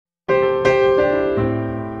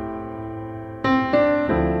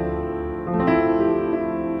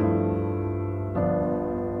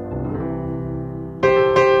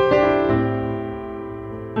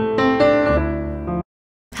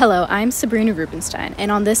Hello, I'm Sabrina Rubenstein, and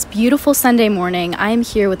on this beautiful Sunday morning, I am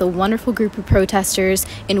here with a wonderful group of protesters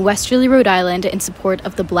in Westerly, Rhode Island in support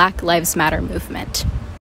of the Black Lives Matter movement.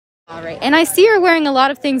 All right, and I see you're wearing a lot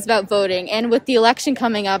of things about voting, and with the election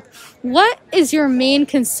coming up, what is your main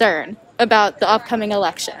concern about the upcoming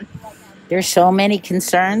election? There's so many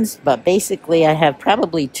concerns, but basically I have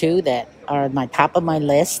probably two that are at my top of my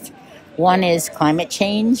list. One is climate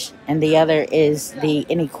change, and the other is the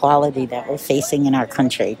inequality that we're facing in our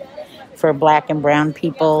country for Black and brown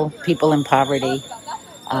people, people in poverty.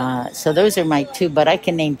 So those are my two, but I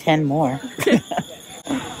can name 10 more.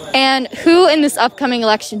 And who in this upcoming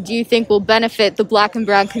election do you think will benefit the Black and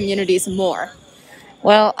brown communities more?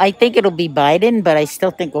 Well, I think it'll be Biden, but I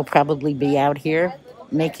still think we'll probably be out here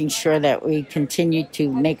making sure that we continue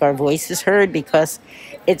to make our voices heard, because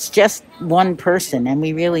it's just one person, and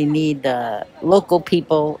we really need local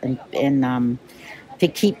people and to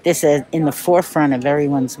keep this in the forefront of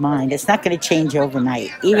everyone's mind. It's not going to change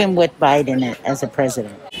overnight, even with Biden as a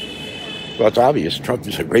president. Well, it's obvious Trump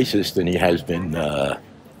is a racist, and he has been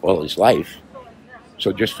all his life.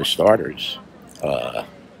 So just for starters,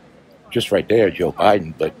 just right there, Joe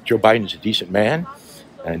Biden. But Joe Biden's a decent man,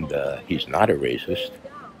 and he's not a racist.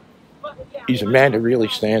 He's a man that really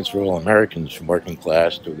stands for all Americans, from working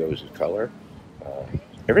class to those of color.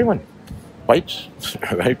 Everyone, whites,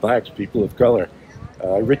 right, blacks, people of color,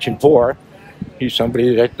 rich and poor. He's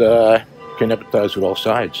somebody that can empathize with all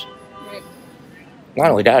sides. Not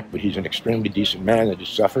only that, but he's an extremely decent man that has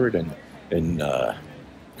suffered and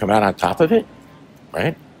come out on top of it,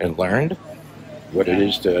 right, and learned what it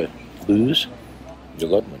is to lose your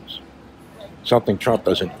loved ones. Something Trump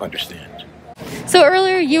doesn't understand. So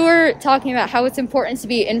earlier you were talking about how it's important to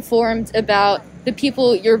be informed about the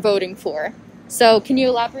people you're voting for. So can you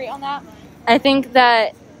elaborate on that? I think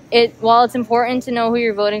that while it's important to know who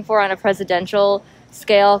you're voting for on a presidential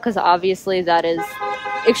scale, because obviously that is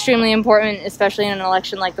extremely important, especially in an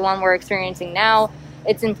election like the one we're experiencing now,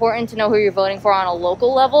 it's important to know who you're voting for on a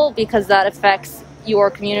local level, because that affects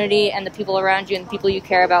your community and the people around you and the people you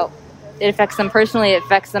care about. It affects them personally, it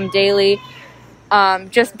affects them daily.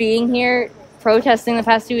 Just being here, protesting the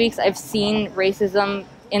past 2 weeks, I've seen racism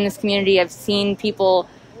in this community. I've seen people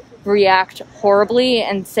react horribly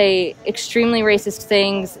and say extremely racist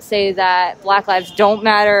things, say that Black lives don't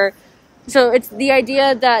matter. So it's the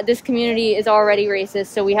idea that this community is already racist,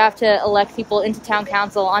 so we have to elect people into town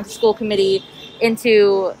council, onto school committee,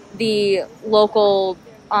 into the local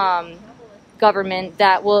government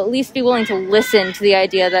that will at least be willing to listen to the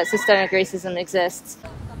idea that systemic racism exists.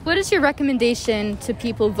 What is your recommendation to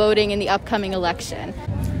people voting in the upcoming election?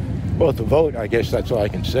 Well, to vote, I guess that's all I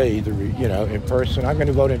can say. Either, in person. I'm going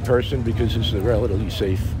to vote in person because this is a relatively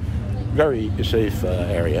safe, very safe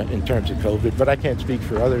area in terms of COVID, but I can't speak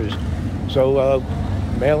for others. So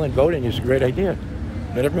mail-in voting is a great idea,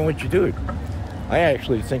 and everyone should do it. I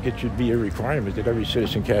actually think it should be a requirement that every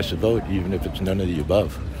citizen cast a vote, even if it's none of the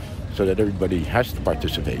above, so that everybody has to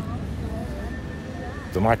participate.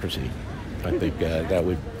 Democracy. I think that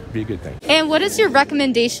would be a good thing. And what is your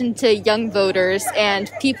recommendation to young voters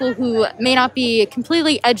and people who may not be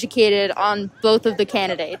completely educated on both of the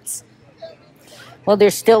candidates? Well,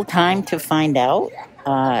 there's still time to find out.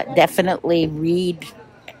 Definitely read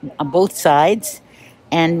on both sides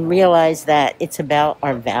and realize that it's about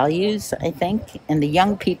our values, I think. And the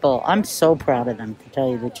young people, I'm so proud of them, to tell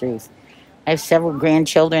you the truth. I have several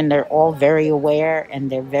grandchildren. They're all very aware, and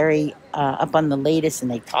they're very up on the latest,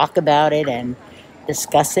 and they talk about it and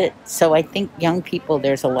discuss it. So I think young people,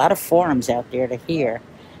 there's a lot of forums out there to hear.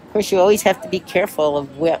 Of course, you always have to be careful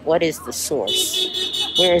of what is the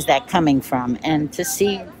source. Where is that coming from? And to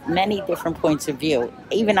see many different points of view.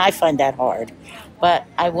 Even I find that hard. But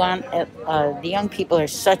I want, the young people are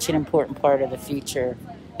such an important part of the future.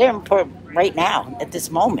 They're important right now, at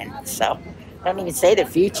this moment. So I don't even say the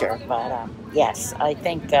future, but yes, I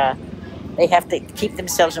think they have to keep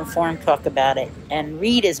themselves informed, talk about it, and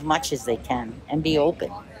read as much as they can, and be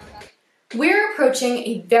open. We're approaching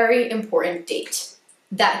a very important date.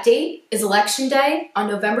 That date is Election Day on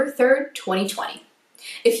November 3rd, 2020.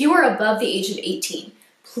 If you are above the age of 18,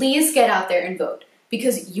 please get out there and vote,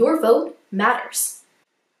 because your vote matters.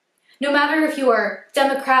 No matter if you are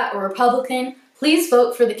Democrat or Republican, please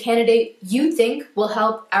vote for the candidate you think will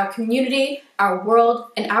help our community, our world,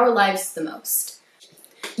 and our lives the most.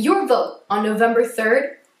 Your vote on November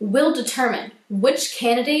 3rd will determine which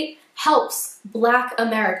candidate helps Black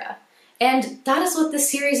America. And that is what this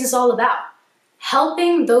series is all about.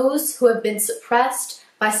 Helping those who have been suppressed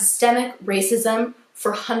by systemic racism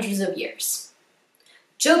for hundreds of years.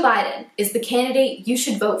 Joe Biden is the candidate you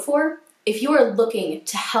should vote for if you are looking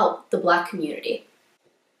to help the Black community.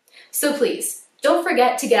 So please, don't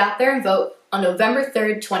forget to get out there and vote on November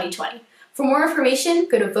 3rd, 2020. For more information,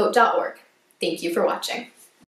 go to vote.org. Thank you for watching.